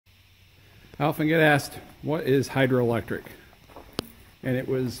I often get asked, what is Hydra-Lectric? And it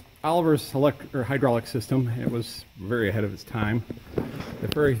was Oliver's hydraulic system. It was very ahead of its time. The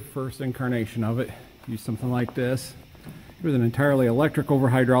very first incarnation of it used something like this. It was an entirely electric over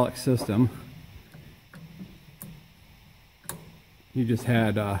hydraulic system. You just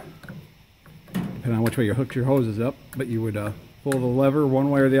had, depending on which way you hooked your hoses up, but you would pull the lever one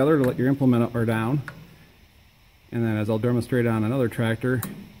way or the other to let your implement up or down. And then, as I'll demonstrate on another tractor,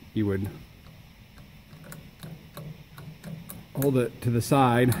 you would hold it to the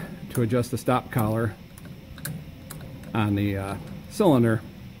side to adjust the stop collar on the cylinder.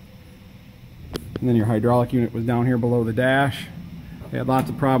 And then your hydraulic unit was down here below the dash. They had lots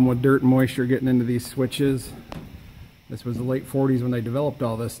of problem with dirt and moisture getting into these switches. This was the late 40s when they developed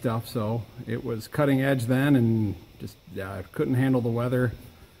all this stuff, so it was cutting edge then and just couldn't handle the weather.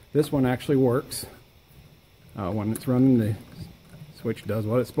 This one actually works. When it's running, the switch does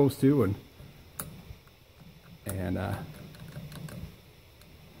what it's supposed to,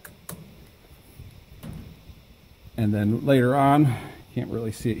 and then later on, can't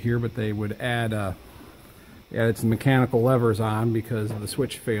really see it here, but they would added some mechanical levers on because of the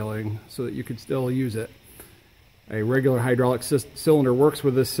switch failing so that you could still use it. A regular hydraulic cylinder works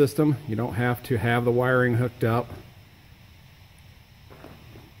with this system. You don't have to have the wiring hooked up.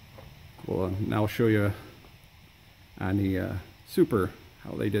 Well, now I'll show you on the Super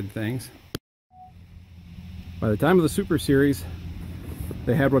how they did things. By the time of the Super Series,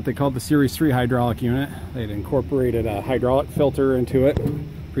 they had what they called the Series 3 hydraulic unit. They'd incorporated a hydraulic filter into it.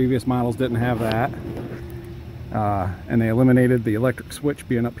 Previous models didn't have that. And they eliminated the electric switch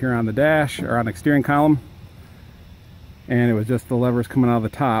being up here on the dash or on the steering column. And it was just the levers coming out of the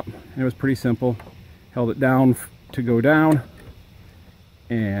top. And it was pretty simple. Held it down to go down,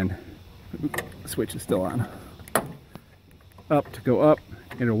 and the switch is still on. Up to go up.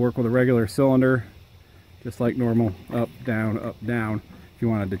 It'll work with a regular cylinder, just like normal. Up, down, up, down. If you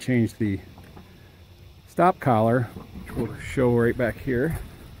wanted to change the stop collar, which we'll show right back here.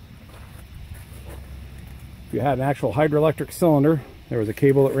 If you had an actual Hydra-Lectric cylinder, there was a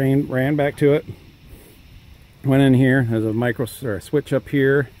cable that ran back to it. Went in here. There's a switch up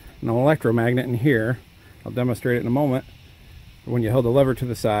here, an electromagnet in here. I'll demonstrate it in a moment. When you held the lever to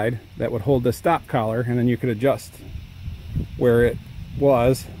the side, that would hold the stop collar, and then you could adjust where it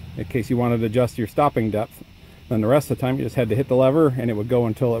was in case you wanted to adjust your stopping depth. Then the rest of the time you just had to hit the lever and it would go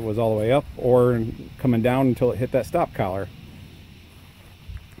until it was all the way up, or coming down until it hit that stop collar.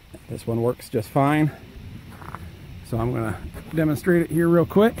 This one works just fine. So I'm going to demonstrate it here real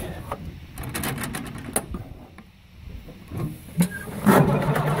quick.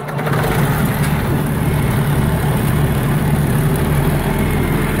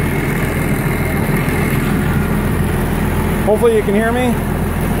 Hopefully you can hear me.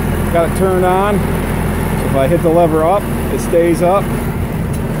 Got it turned on. So if I hit the lever up, it stays up.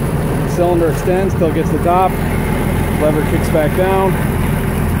 The cylinder extends till it gets to the top. Lever kicks back down.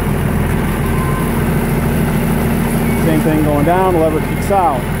 Same thing going down, the lever kicks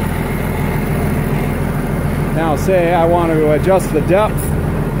out. Now say I want to adjust the depth.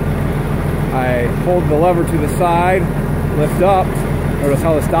 I hold the lever to the side, lift up. Notice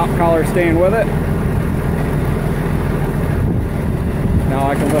how the stop collar is staying with it. Now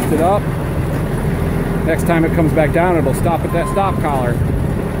I can lift it up. Next time it comes back down, it'll stop at that stop collar.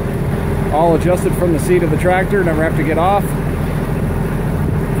 All adjusted from the seat of the tractor, never have to get off.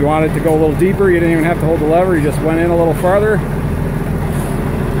 If you wanted to go a little deeper, you didn't even have to hold the lever, you just went in a little farther.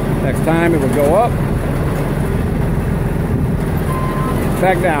 Next time it would go up,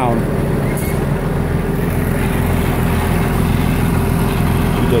 back down.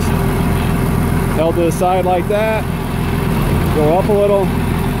 You just held to the side like that. Go up a little,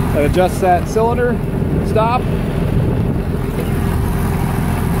 that adjusts that cylinder, stop.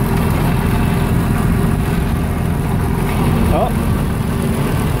 Up,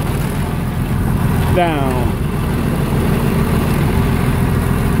 down.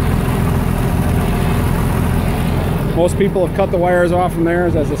 Most people have cut the wires off from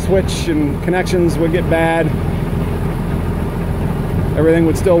theirs as the switch and connections would get bad. Everything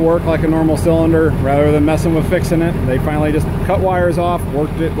would still work like a normal cylinder rather than messing with fixing it. They finally just cut wires off,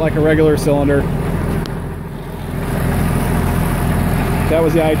 worked it like a regular cylinder. That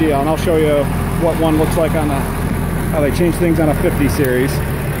was the idea, and I'll show you what one looks like on how they change things on a 50 series.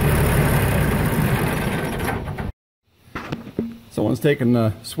 Someone's taking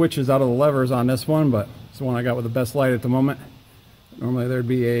the switches out of the levers on this one, but it's the one I got with the best light at the moment. Normally there'd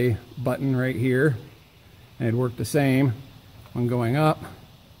be a button right here, and it'd work the same. When going up,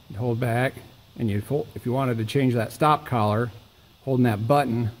 you'd hold back, and if you wanted to change that stop collar, holding that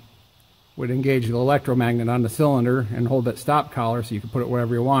button would engage the electromagnet on the cylinder and hold that stop collar so you could put it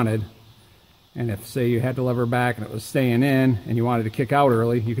wherever you wanted. And if, say, you had to lever back and it was staying in and you wanted to kick out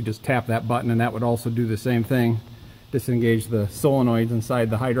early, you could just tap that button and that would also do the same thing. Disengage the solenoids inside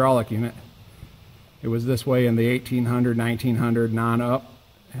the hydraulic unit. It was this way in the 1800, 1900, non-up.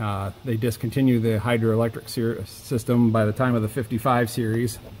 They discontinued the Hydra-Lectric system by the time of the 55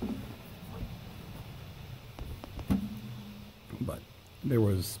 series. But there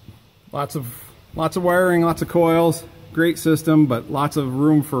was lots of wiring, lots of coils. Great system, but lots of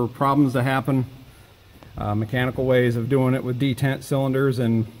room for problems to happen. Mechanical ways of doing it with detent cylinders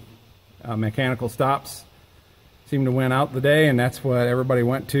and mechanical stops seemed to win out the day, and that's what everybody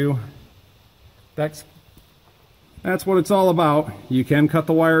went to. That's what it's all about. You can cut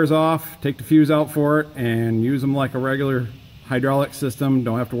the wires off, take the fuse out for it, and use them like a regular hydraulic system.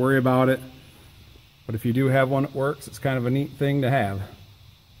 Don't have to worry about it. But if you do have one that works, it's kind of a neat thing to have.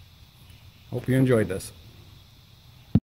 Hope you enjoyed this.